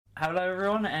Hello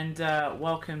everyone and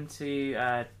welcome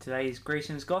to today's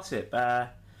Grecians Gossip.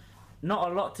 Not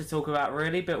a lot to talk about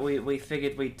really, but we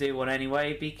figured we'd do one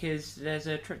anyway because there's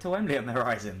a trip to Wembley on the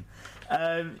horizon.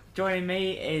 Joining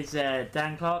me is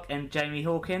Dan Clark and Jamie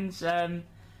Hawkins.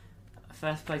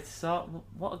 First place to start,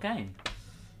 what a game.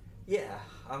 Yeah,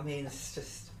 I mean, it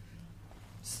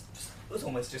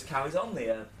almost just carries on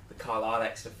the Carlisle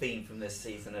Extra theme from this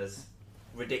season as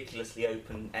ridiculously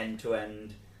open,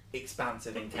 end-to-end,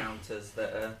 expansive encounters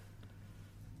that are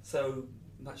so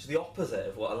much the opposite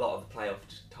of what a lot of the playoff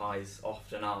ties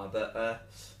often are. But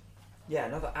yeah,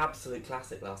 another absolute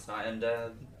classic last night, and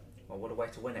well, what a way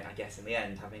to win it, I guess, in the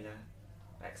end, having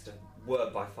Exeter were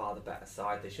by far the better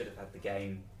side. They should have had the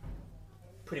game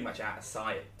pretty much out of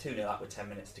sight, 2-0 up with 10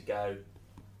 minutes to go.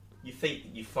 You think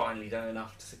that you've finally done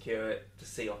enough to secure it, to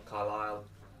see off Carlisle,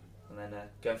 and then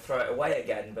go and throw it away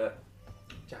again, but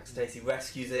Jack Stacey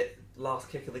rescues it last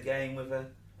kick of the game with a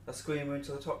screamer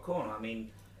into the top corner. I mean,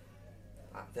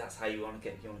 that's how you want to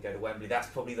get. If you want to go to Wembley, that's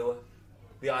probably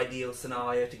the ideal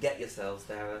scenario to get yourselves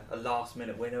there. A last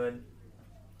minute winner, and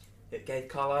it gave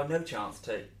Carlisle no chance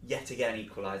to yet again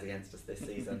equalise against us this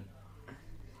season.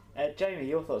 Jamie,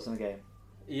 your thoughts on the game?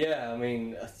 Yeah, I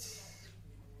mean, I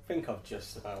think I've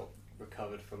just about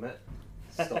recovered from it.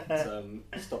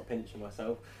 Stopped pinching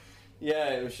myself. Yeah,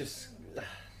 it was just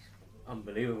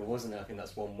unbelievable, wasn't it? I think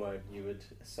that's one word you would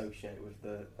associate with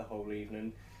the whole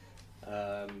evening.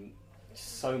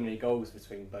 So many goals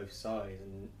between both sides,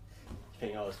 and you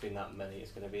think, oh, it's been that many,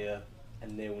 it's going to be a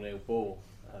 0-0 ball.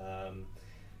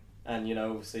 And, you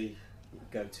know, obviously,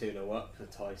 go 2-0 up, the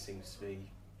tie seems to be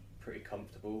pretty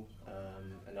comfortable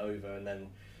and over, and then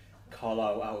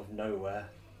Carlisle out of nowhere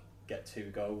get 2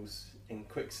 goals in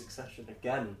quick succession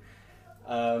again.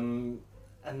 And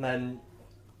then,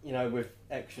 you know, with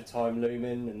extra time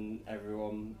looming and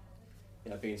everyone, you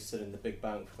know, being stood in the big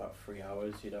bank for about 3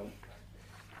 hours, you don't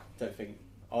think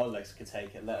our legs could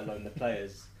take it, let alone the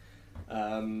players.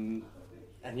 And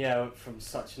yeah, from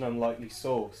such an unlikely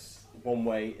source,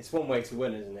 it's one way to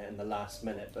win, isn't it, in the last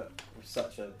minute, but with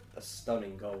such a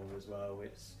stunning goal as well,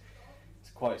 it's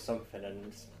quite something.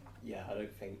 And yeah, I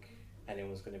don't think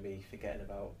anyone's going to be forgetting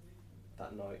about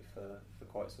that night for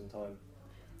quite some time.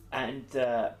 And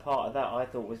part of that I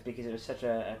thought was because it was such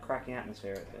a cracking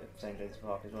atmosphere at St James's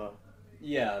Park as well.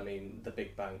 Yeah, I mean, the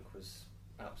big bank was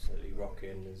absolutely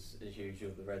rocking as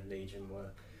usual. The Red Legion were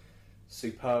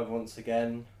superb once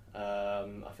again.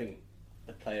 I think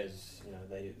the players, you know,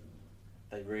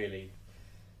 they really,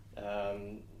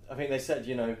 I think they said,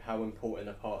 you know, how important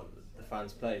a part the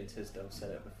fans play, and Tisdale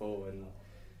said it before, and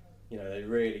you know, they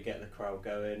really get the crowd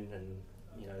going, and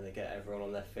you know, they get everyone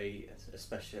on their feet,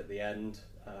 especially at the end.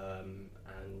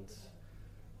 And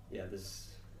yeah, there's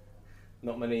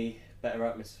not many better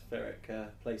atmospheric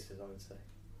places, I would say.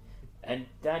 And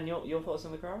Dan, your thoughts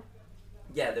on the crowd?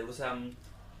 Yeah, there was it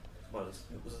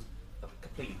was a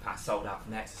completely sold out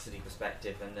from the Exeter City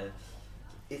perspective, and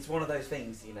it's one of those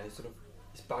things, you know, sort of,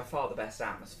 it's by far the best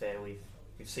atmosphere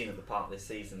we've seen at the park this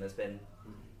season. There's been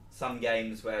some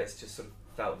games where it's just sort of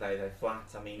felt very, very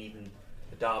flat. I mean, even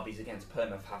the derbies against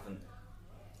Plymouth haven't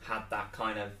had that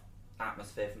kind of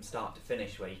atmosphere from start to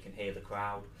finish where you can hear the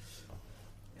crowd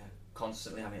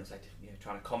constantly. I mean, it was like, you know,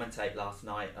 trying to commentate last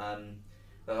night,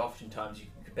 but oftentimes you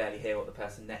could barely hear what the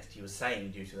person next to you was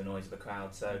saying due to the noise of the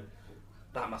crowd, so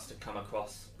that must have come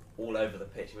across all over the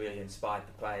pitch, really inspired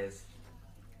the players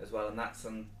as well. And that's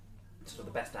sort of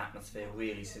the best atmosphere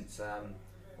really since the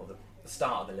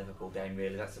start of the Liverpool game,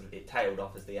 really. That sort of, it tailed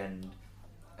off as the end,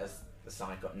 as the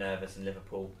side got nervous and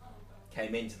Liverpool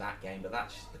came into that game, but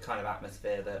that's the kind of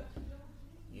atmosphere that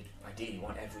you'd ideally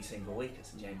want every single week at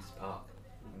St James's Park.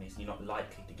 I mean, you're not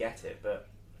likely to get it, but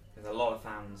there's a lot of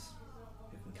fans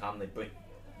who can come, they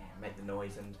make the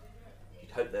noise, and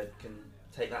you'd hope they can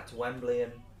take that to Wembley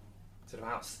and sort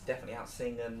of definitely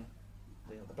out-sing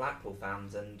the Blackpool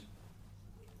fans and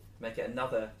make it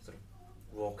another sort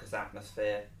of raucous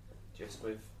atmosphere, just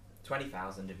with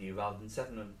 20,000 of you rather than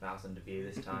 7,000 of you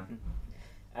this time.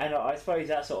 And I suppose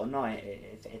that sort of night,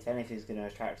 if anything's going to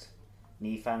attract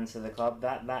new fans to the club,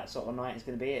 that sort of night is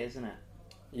going to be it, isn't it?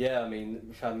 Yeah, I mean,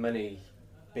 we've had many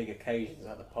big occasions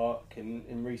at the park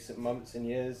in recent months and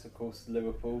years, of course,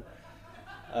 Liverpool.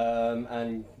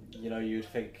 And, you know, you'd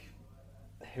think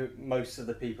most of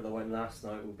the people that went last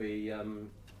night will be, you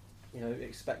know,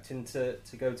 expecting to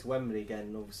go to Wembley again.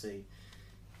 And obviously,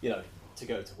 you know, to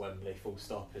go to Wembley full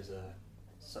stop is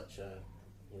such a,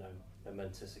 you know,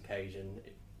 momentous occasion,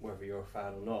 whether you're a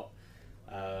fan or not.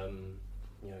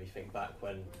 You know, you think back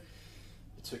when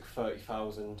it took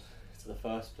 30,000 to the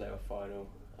first playoff final.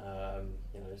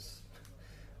 You know, it's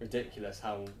ridiculous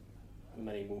how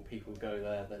many more people go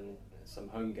there than some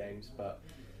home games, but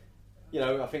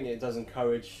I think it does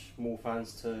encourage more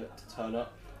fans to turn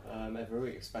up every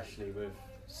week, especially with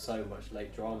so much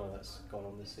late drama that's gone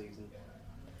on this season.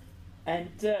 And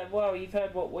you've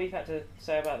heard what we've had to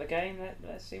say about the game.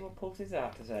 Let's see what Paul Tisdale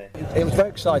had to say. It was very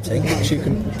exciting, as you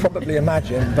can probably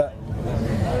imagine, but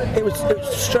it was a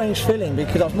strange feeling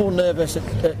because I was more nervous at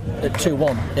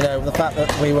 2-1. The fact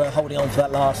that we were holding on for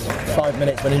that last 5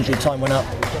 minutes when injury time went up.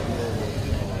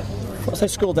 Once they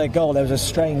scored their goal, there was a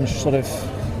strange sort of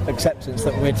acceptance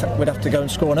that we'd have to go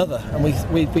and score another, and we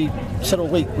said all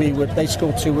week they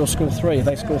score 2, we'll score 3. If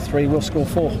they score 3, we'll score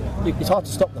 4. It's hard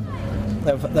to stop them.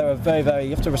 They're a very, very.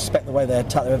 You have to respect the way they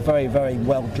attack. They're a very, very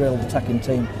well drilled attacking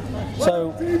team. So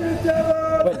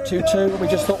went 2-2, and we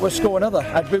just thought we'd score another.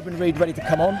 Had Ruben Reid ready to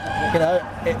come on.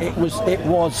 It was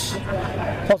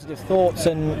positive thoughts,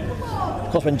 and of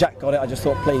course when Jack got it, I just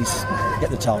thought, please get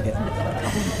the target.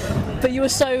 But you were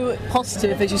so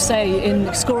positive, as you say,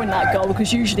 in scoring that goal,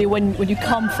 because usually when you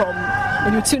come from,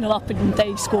 when you're 2-0 up and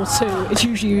they score 2, it's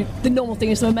usually the normal thing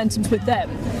is the momentum's with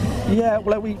them. Yeah,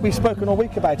 well, we've spoken all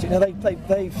week about it.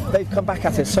 They've come back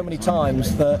at it so many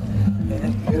times that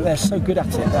they're so good at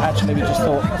it that actually we just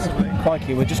thought,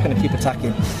 crikey, we're just going to keep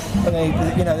attacking. And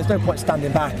there's no point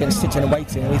standing back and sitting and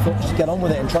waiting. We thought just get on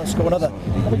with it and try and score another.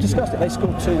 And we discussed it. They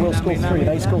scored 2, we'll score 3.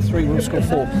 They score 3, we'll score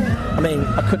 4. I mean,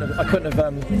 I couldn't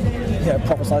have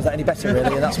prophesied that any better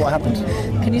really, and that's what happened.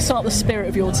 Can you start the spirit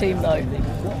of your team though,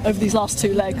 over these last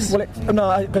 2 legs? Well,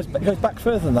 it goes back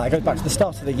further than that. It goes back to the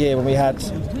start of the year when we had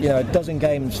a dozen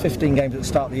games, 15 games at the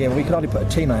start of the year, where we could hardly put a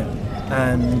team out,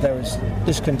 and there was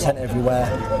discontent everywhere.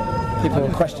 People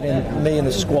were questioning me and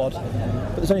the squad,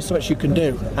 but there's only so much you can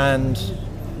do. And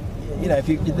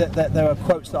there are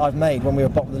quotes that I've made when we were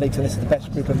bottom of the league, and this is the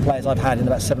best group of players I've had in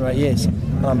about 7 or 8 years.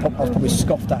 And I was probably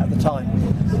scoffed at the time.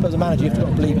 But as a manager, you've got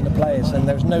to believe in the players, and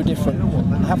there was no different.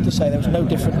 I have to say, there was no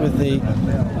different with the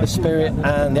spirit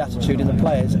and the attitude in the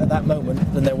players at that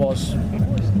moment than there was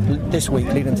this week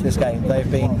leading to this game. They've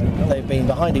been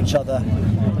behind each other.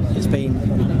 It's been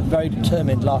very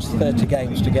determined last 30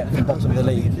 games to get from the bottom of the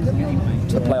league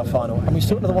to the playoff final, and we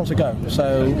still got another one to go.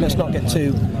 So let's not get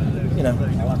too,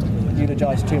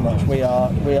 eulogise too much. We are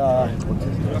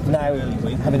now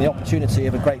having the opportunity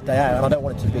of a great day out, and I don't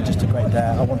want it to be just a great day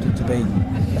out. I want it to be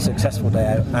a successful day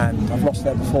out, and I've lost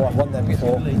there before, I've won there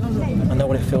before. I know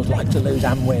what it feels like to lose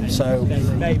and win, so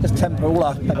let's temper all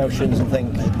our emotions and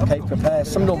think, okay, prepare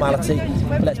some normality,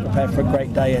 but let's prepare for a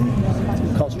great day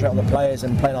and concentrate on the players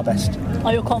and playing our best.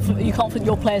 Are you confident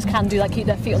your players can do that, keep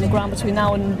their feet on the ground between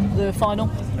now and the final?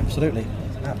 Absolutely,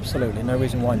 no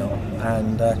reason why not.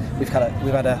 And we've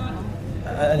had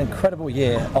an incredible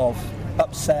year of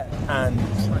upset and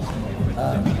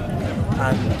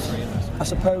I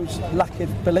suppose lack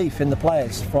of belief in the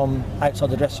players from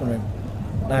outside the dressing room.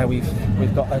 Now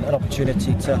we've got an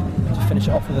opportunity to finish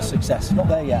it off with a success. Not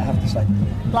there yet, I have to say.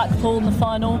 Blackpool in the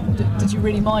final. Did you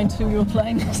really mind who you were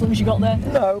playing as long as you got there?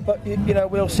 No, but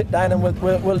we'll sit down and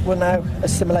we'll now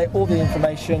assimilate all the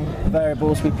information,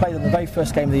 variables. We played them the very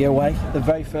first game of the year away, the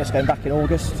very first game back in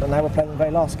August, and now we're playing the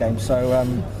very last game. So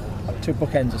 2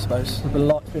 bookends, I suppose.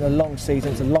 It's been a long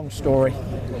season. It's a long story.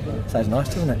 Sounds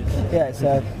nice, doesn't it? Yeah, it's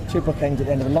 2 bookends at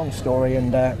the end of a long story,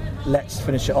 and let's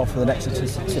finish it off with the next City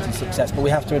success. But we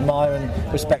have to admire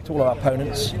and respect all our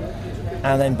opponents,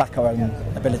 and then back our own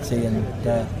ability and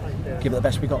give it the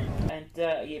best we got. And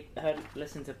you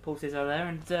listened to Paul Tisdale there,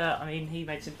 and he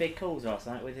made some big calls last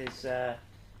night with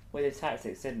his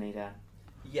tactics, didn't he, Dan?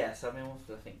 Yes, I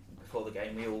think before the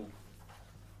game we all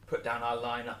put down our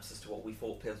lineups as to what we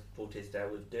thought Paul Tisdale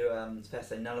would do. It's fair to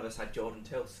say none of us had Jordan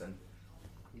Tilson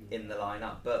in the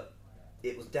lineup, but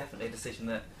it was definitely a decision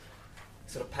that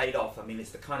sort of paid off. I mean,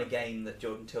 it's the kind of game that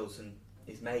Jordan Tilson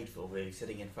is made for, really,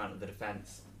 sitting in front of the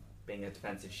defence, being a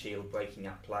defensive shield, breaking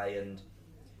up play, and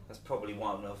that's probably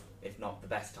one of, if not the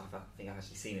best time I think I've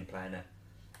actually seen him play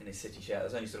in his City shirt.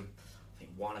 There's only sort of, I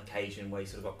think, one occasion where he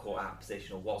sort of got caught out of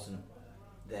position or wasn't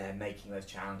there making those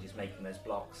challenges, making those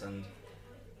blocks, and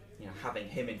having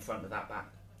him in front of that back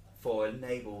four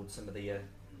enabled some of the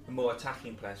more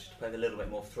attacking players to play with a little bit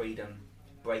more freedom,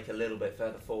 break a little bit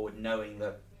further forward, knowing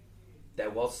that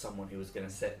there was someone who was going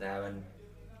to sit there and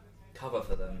cover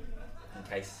for them in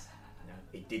case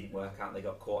it didn't work out, they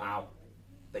got caught out.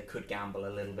 They could gamble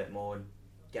a little bit more and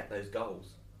get those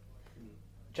goals.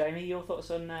 Jamie, your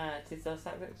thoughts on Tisdale's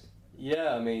tactics?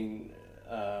 Yeah, I mean,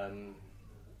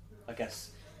 I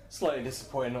guess slightly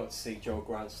disappointed not to see Joel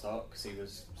Grant start because he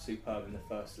was superb in the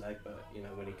first leg, but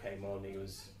when he came on, he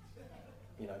was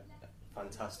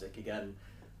fantastic again.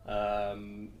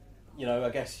 I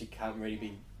guess you can't really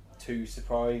be too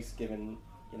surprised given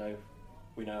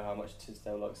we know how much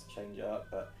Tisdale likes to change it up,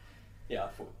 but yeah, I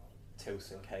thought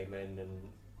Tilson came in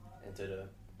and did an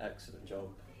excellent job.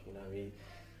 You know,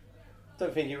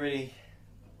 don't think he really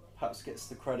perhaps gets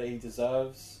the credit he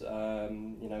deserves. You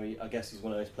know, I guess he's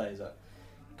one of those players that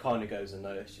kind of goes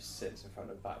unnoticed, just sits in front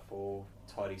of the back four,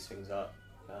 tidies things up.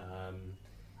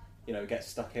 You know, gets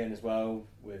stuck in as well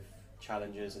with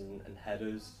challenges and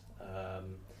headers.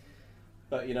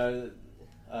 But you know,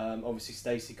 obviously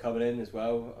Stacey coming in as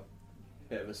well, a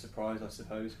bit of a surprise I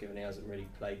suppose, given he hasn't really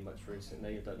played much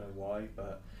recently. I don't know why,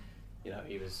 but you know,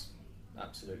 he was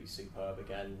absolutely superb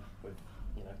again with,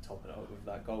 you know, topping it up with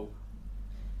that goal.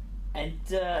 And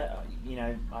you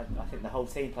know, I think the whole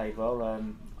team played well.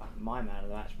 My man of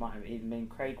the match might have even been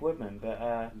Craig Woodman,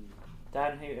 but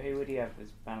Dan, who would you have as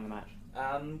man of the match?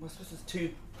 I suppose there's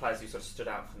two players who sort of stood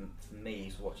out for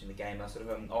me watching the game. Sort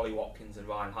of Ollie Watkins and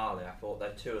Ryan Harley. I thought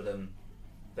the two of them,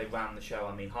 they ran the show.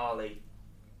 I mean, Harley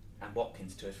and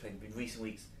Watkins, to us, in recent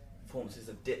weeks, performances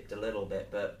have dipped a little bit,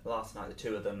 but last night the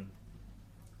two of them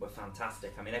were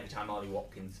fantastic. I mean, every time Ollie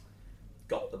Watkins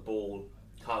got the ball,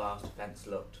 Carlisle's defence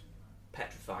looked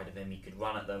petrified of him. He could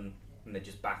run at them and they'd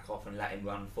just back off and let him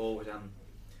run forward.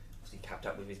 Obviously kept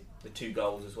up with the two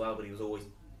goals as well, but he was always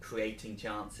creating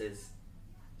chances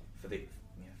for the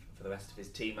rest of his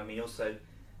team. I mean, also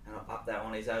up there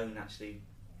on his own, actually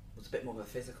was a bit more of a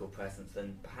physical presence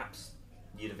than perhaps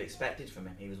you'd have expected from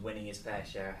him. He was winning his fair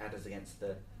share of headers against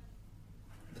the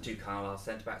two Carlisle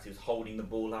centre-backs. He was holding the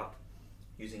ball up,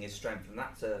 using his strength, and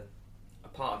that's a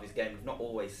part of his game we've not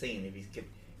always seen. If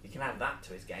he can add that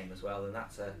to his game as well, then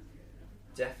that's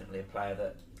definitely a player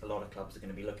that a lot of clubs are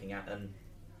going to be looking at. And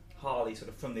Harley, sort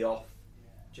of from the off,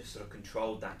 just sort of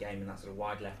controlled that game in that sort of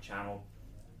wide left channel.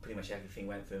 Pretty much everything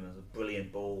went through him. It was a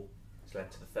brilliant ball, which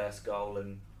led to the first goal.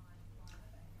 And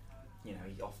you know,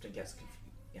 he often gets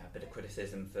a bit of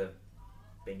criticism for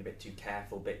being a bit too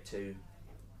careful, a bit too,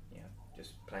 you know,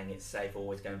 just playing it safe,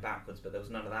 always going backwards. But there was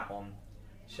none of that on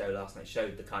show last night. It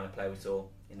showed the kind of player we saw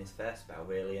in his first spell,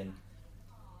 really. And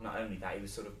not only that, he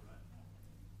was sort of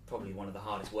probably one of the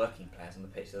hardest working players on the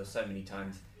pitch. There were so many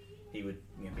times he would,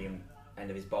 you know, be in end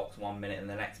of his box 1 minute and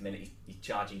the next minute he's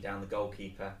charging down the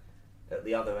goalkeeper at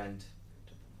the other end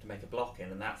to make a block in,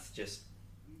 and that's just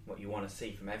what you want to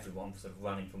see from everyone, sort of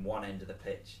running from one end of the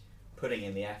pitch, putting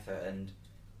in the effort. And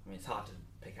I mean, it's hard to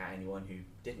pick out anyone who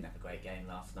didn't have a great game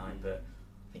last night, but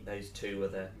I think those two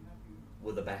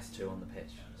were the best two on the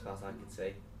pitch as far as I could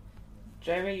see.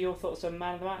 Jamie, your thoughts on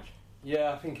man of the match?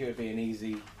 Yeah, I think it would be an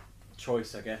easy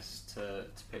choice, I guess, to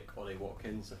pick Ollie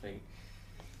Watkins. I think,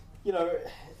 you know,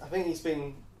 I think he's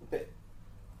been a bit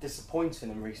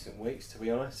disappointing in recent weeks, to be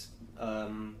honest.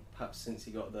 Perhaps since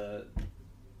he got the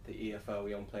EFL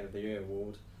Young Player of the Year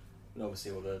award, and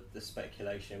obviously all the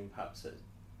speculation perhaps it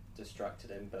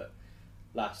distracted him. But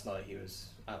last night he was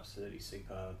absolutely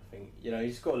superb. I think, you know, you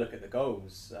just got to look at the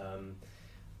goals.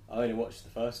 I only watched the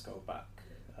first goal back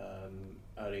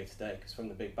earlier today, because from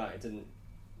the big bang it didn't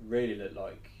really look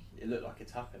like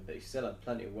it's happened, but he still had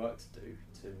plenty of work to do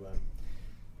to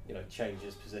you know, change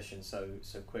his position so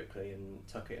quickly and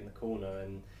tuck it in the corner.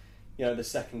 And you know, the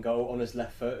second goal on his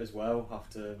left foot as well,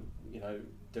 after, you know,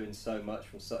 doing so much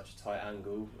from such a tight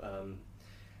angle. I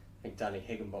think Danny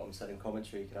Higginbottom said in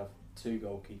commentary you could have two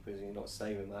goalkeepers and you're not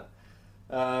saving that.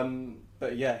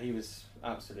 But yeah, he was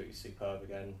absolutely superb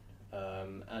again.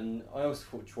 And I also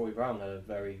thought Troy Brown had a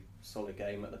very solid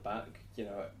game at the back. You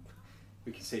know,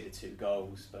 we conceded 2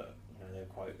 goals, but you know, they were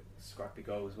quite scrappy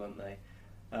goals, weren't they?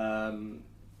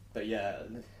 But yeah,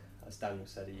 as Daniel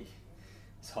said,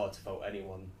 it's hard to fault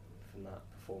anyone from that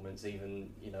performance, even,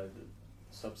 you know, the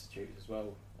substitutes as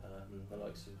well, the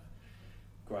likes of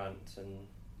Grant, and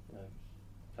you know,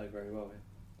 played very well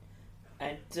here.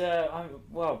 And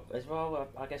well, as well,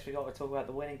 I guess we got to talk about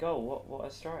the winning goal. What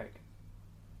a strike!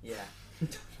 Yeah,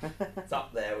 it's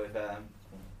up there with the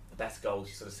best goals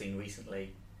you've sort of seen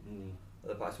recently.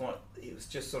 But it was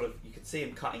just sort of, you could see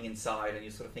him cutting inside, and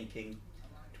you're sort of thinking,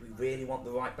 do we really want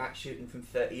the right back shooting from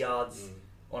 30 yards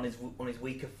on his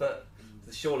weaker foot?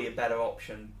 There's surely a better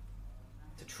option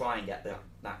to try and get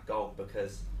that goal,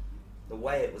 because the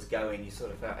way it was going, you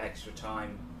sort of felt extra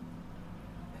time.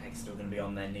 Exeter were going to be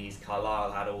on their knees.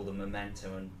 Carlisle had all the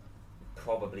momentum and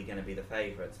probably going to be the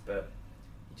favourites, but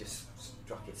he just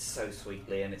struck it so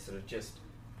sweetly, and it sort of just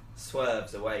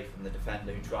swerves away from the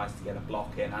defender who tries to get a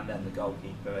block in, and then the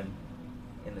goalkeeper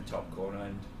in the top corner.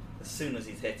 And as soon as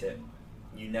he's hit it,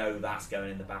 you know that's going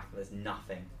in the back. There's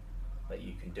nothing that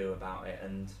you can do about it,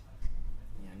 and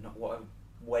you know, what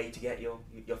a way to get your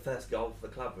first goal for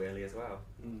the club, really, as well.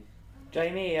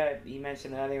 Jamie, you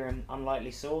mentioned earlier an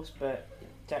unlikely source, but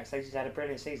Jack Stacey's had a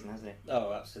brilliant season, hasn't he?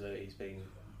 Oh, absolutely. He's been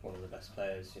one of the best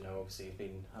players. You know, obviously he's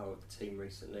been out of the team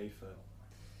recently for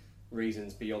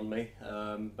reasons beyond me.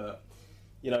 But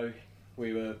you know,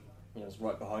 we were, I was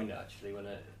right behind it actually when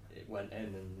it went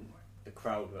in, and the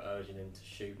crowd were urging him to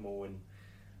shoot more and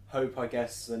hope, I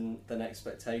guess, than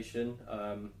expectation.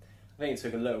 I think it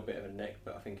took a little bit of a nick,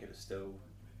 but I think it was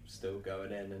still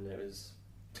going in, and it was.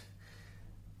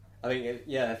 I think,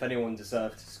 if anyone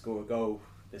deserved to score a goal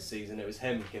this season, it was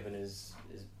him, given his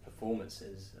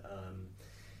performances.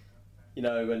 You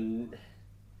know, when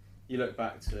you look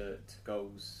back to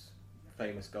goals,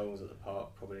 famous goals at the park,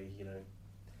 probably, you know,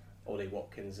 Ollie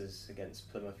Watkins is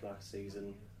against Plymouth last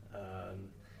season,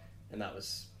 and that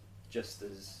was just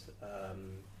as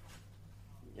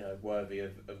you know, worthy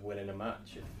of winning a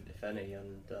match, if any.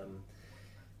 And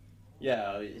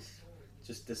it's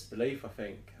just disbelief. I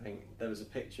think there was a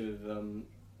picture of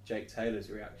Jake Taylor's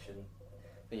reaction.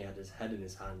 I think he had his head in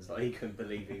his hands, like he couldn't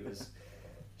believe he was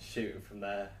shooting from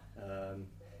there.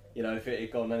 You know, if it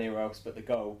had gone anywhere else but the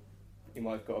goal, he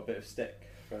might have got a bit of stick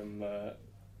from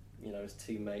you know, his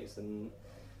teammates and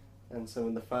some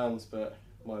of the fans. But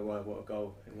my word, what a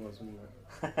goal it was, wasn't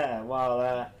it?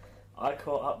 Well, I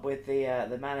caught up with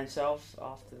the man himself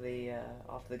after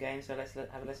the game, so let's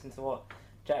have a listen to what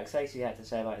Jack Stacey had to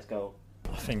say about his goal.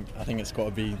 I think it's got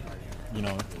to be, you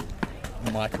know,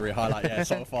 my career highlight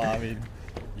so far. I mean,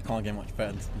 you can't get much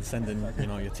better than sending, you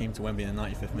know, your team to Wembley in the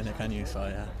 95th minute, can you? So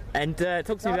yeah. And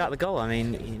talk to me about the goal. I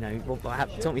mean, you know,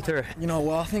 talk me through it. You know,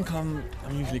 well, I think I'm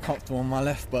usually comfortable on my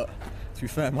left, but to be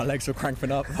fair, my legs were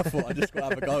cramping up. I thought I just got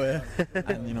to have a go here.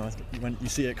 And you know, when you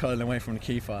see it curling away from the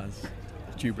keeper, it's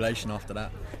jubilation after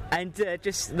that. And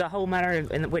just the whole manner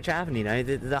in which it happened, you know,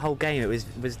 the whole game, it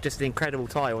was just an incredible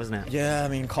tie, wasn't it? Yeah, I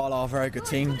mean, Carlisle are a very good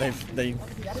team.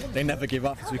 They never give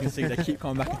up, as we can see. They keep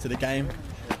coming back into the game.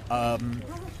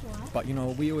 But you know,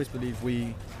 we always believe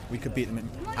we could beat them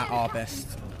at our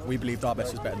best. We believed our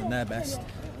best was better than their best.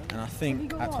 And I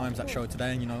think at times that showed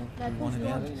today, and you know, we won in the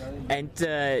end.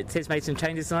 And Tiz made some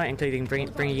changes tonight, including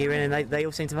bringing you in, and they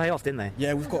all seem to pay off, didn't they?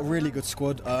 Yeah, we've got a really good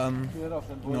squad.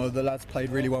 You know, the lads played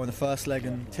really well in the first leg,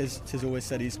 and Tiz always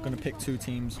said he's going to pick two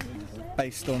teams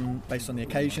based on the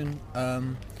occasion.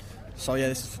 So yeah,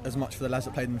 this is as much for the lads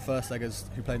that played in the first leg as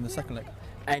who played in the second leg.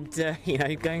 And you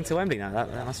know, going to Wembley now,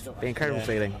 that must be an incredible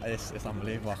feeling. It's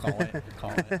unbelievable. I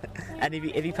can't wait. And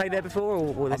have you played there before?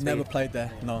 Or I've never played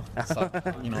there. No. So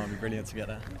you know, it'd be brilliant to get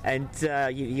there. And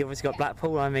you obviously got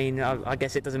Blackpool. I mean, I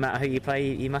guess it doesn't matter who you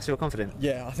play. You must feel confident.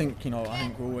 Yeah, I think we're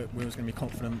always going to be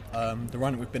confident. The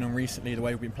run that we've been on recently, the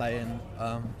way we've been playing,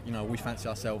 you know, we fancy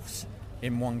ourselves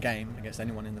in one game against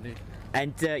anyone in the league.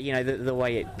 And you know, the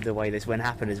way this win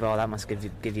happened as well, that must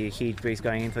give you a huge boost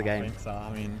going into the game. I think so.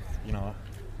 I mean, you know,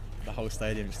 the whole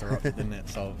stadium just erupted, didn't it?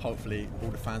 So hopefully all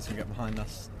the fans can get behind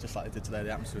us, just like they did today.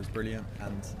 The atmosphere was brilliant,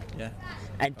 and yeah.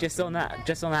 And just on that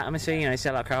atmosphere, you know,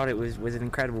 sellout crowd, it was an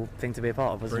incredible thing to be a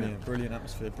part of, wasn't it? Brilliant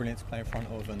atmosphere, brilliant to play in front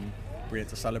of, and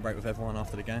brilliant to celebrate with everyone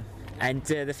after the game. And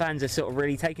the fans have sort of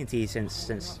really taken to you since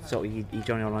sort of you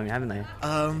joined online, haven't they?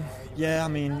 Yeah, I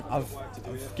mean, I've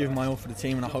given my all for the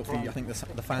team, and I think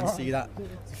the fans see that.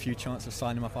 A few chances of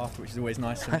signing them up after, which is always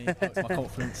nice for me. It's my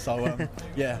confidence. So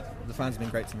yeah, the fans have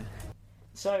been great to me.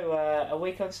 So a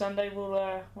week on Sunday, we'll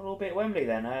all be at Wembley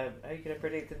then. Who could have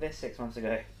predicted this 6 months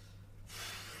ago?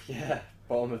 Yeah,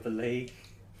 bottom of the league.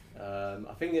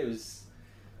 I think it was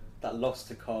that loss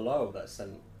to Carlisle that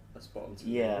sent us bottom to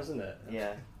the league, wasn't it?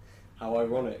 Yeah. How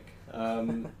ironic.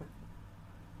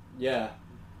 Yeah,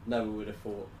 never would have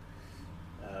thought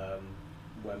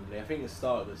Wembley. I think the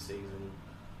start of the season,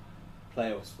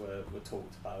 playoffs were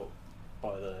talked about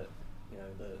by the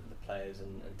players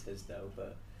and Tisdale,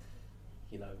 but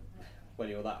you know, when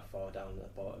you're that far down at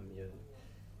the bottom,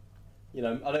 you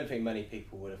know, I don't think many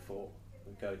people would have thought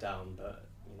we'd go down, but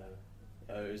you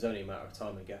know, it was only a matter of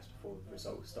time, I guess, before the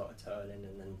results started turning,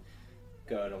 and then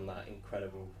going on that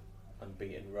incredible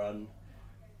unbeaten run.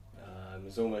 It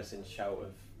was almost in shout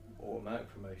of automatic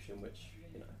promotion, which,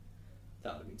 you know,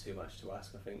 that would be too much to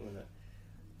ask, I think, wouldn't it?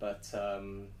 But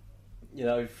you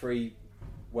know, 3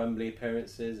 Wembley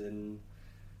appearances in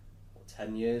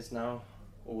 10 years now,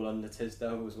 all under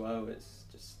Tisdale as well. It's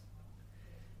just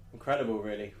incredible,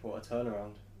 really. What a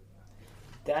turnaround.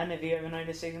 Dan, have you ever known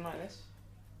a season like this?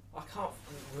 I can't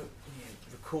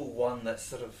recall one that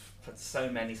sort of had so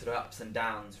many sort of ups and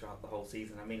downs throughout the whole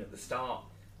season. I mean, at the start,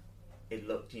 it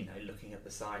looked, you know, looking at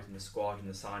the side and the squad and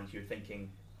the signs, you were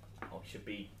thinking, oh, it should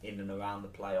be in and around the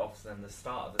playoffs. And then the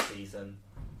start of the season,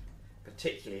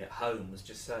 particularly at home, was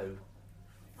just so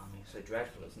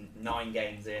dreadful. It was 9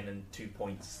 games in and 2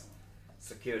 points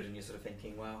secured, and you're sort of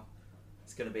thinking, well,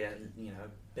 it's going to be a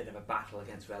bit of a battle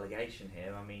against relegation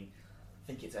here. I mean, I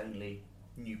think it's only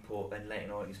Newport, then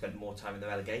later on you spent more time in the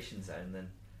relegation zone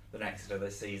than Exeter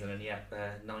this season, and yet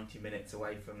they're 90 minutes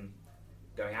away from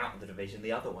going out of the division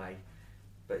the other way.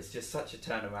 But it's just such a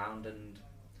turnaround, and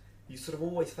you sort of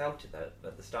always felt it though,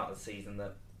 at the start of the season,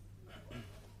 that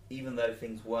even though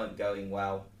things weren't going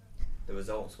well, the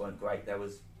results weren't great, there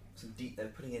was some they were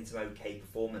putting in some okay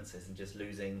performances and just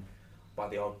losing by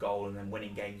the odd goal and then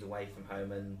winning games away from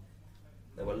home, and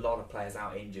there were a lot of players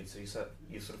out injured, so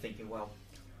you're sort of thinking, well,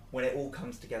 when it all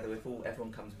comes together, if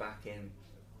everyone comes back in,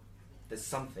 there's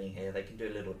something here, they can do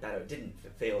a little better. It didn't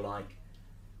feel like,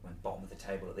 when bottom of the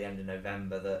table at the end of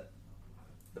November, that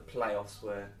the playoffs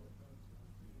were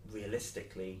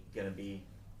realistically going to be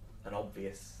an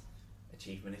obvious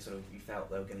achievement. It sort of, you felt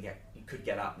they were going to you could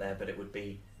get up there, but it would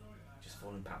be just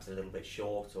falling perhaps a little bit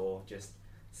short, or just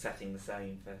setting the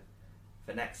same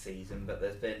for next season. But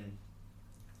there's been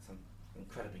some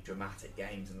incredibly dramatic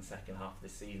games in the second half of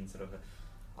this season, sort of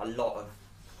a lot of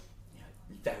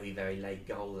very, very late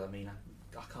goals. I mean,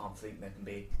 I can't think there can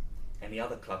be any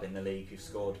other club in the league who've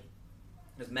scored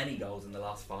as many goals in the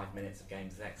last 5 minutes of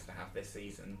games as Exeter have this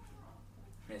season.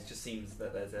 And it just seems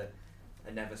that there's a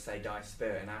never say die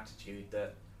spirit and attitude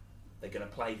that they're going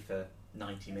to play for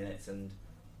 90 minutes and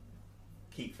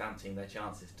keep fancying their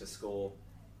chances to score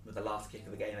with the last kick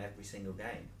of the game every single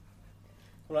game.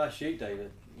 Well, that's you,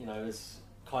 David. As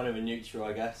kind of a neutral,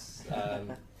 I guess.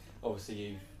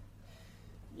 Obviously,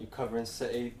 you're covering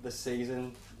City this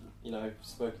season.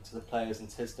 Spoken to the players in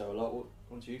Tisdale a lot.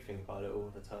 What do you think about it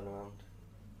all, the turnaround?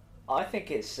 I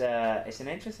think it's an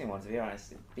interesting one, to be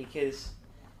honest, because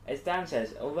as Dan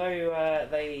says, although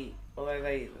they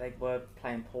were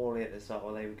playing poorly at the start,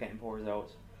 or they were getting poor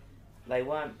results, they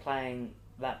weren't playing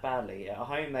that badly. At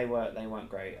home they weren't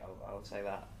great, I would say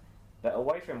that. But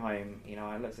away from home,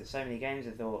 I looked at so many games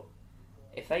and thought,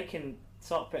 if they can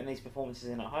start putting these performances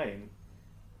in at home,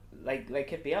 they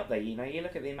could be up there. You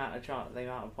look at the amount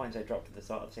of points they dropped at the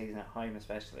start of the season at home,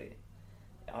 especially.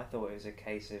 I thought it was a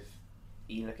case of,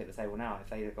 you look at the table now, if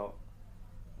they'd have got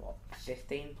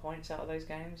 15 points out of those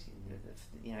games,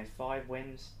 5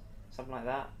 wins, something like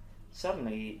that,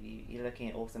 suddenly you're looking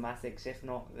at automatics, if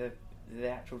not the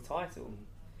actual title.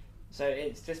 So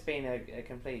it's just been a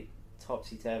complete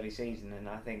topsy-turvy season, and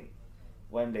I think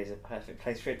Wembley is a perfect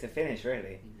place for it to finish,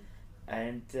 really.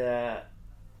 And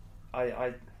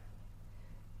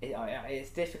it's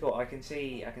difficult. I can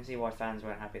see why fans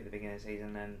weren't happy at the beginning of the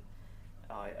season, and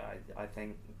I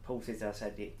think Paul Tisdale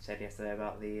said yesterday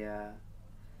about the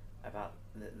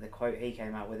quote he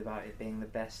came out with about it being the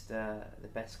best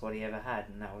squad he ever had,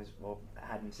 and that was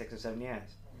had in 6 or 7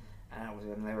 years, and that was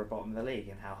when they were bottom of the league,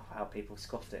 and how people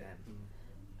scoffed at him.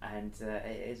 And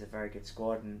it is a very good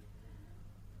squad, and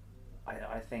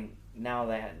I think now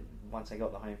once they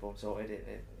got the home form sorted,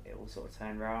 it all sort of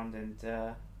turned around, and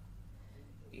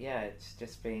it's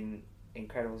just been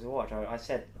incredible to watch. I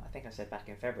think I said back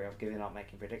in February I've given up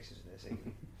making predictions for this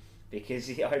season because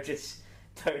I just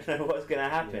don't know what's going to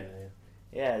happen.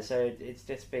 So it's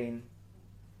just been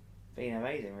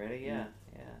amazing, really. Yeah.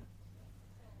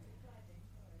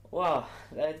 Well,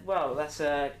 that's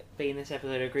been this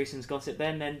episode of Greason's Gossip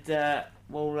then, and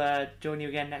we'll join you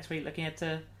again next week looking at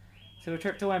to a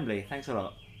trip to Wembley. Thanks a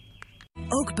lot.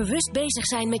 Ook bewust bezig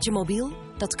zijn met je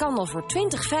mobiel? Dat kan al voor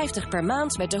 $20,50 per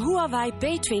maand met de Huawei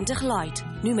P20 Lite.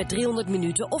 Nu met 300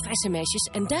 minuten of sms'jes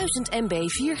en 1000 MB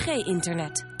 4G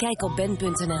internet. Kijk op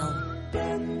ben.nl.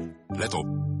 Let op.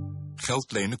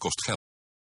 Geld lenen kost geld.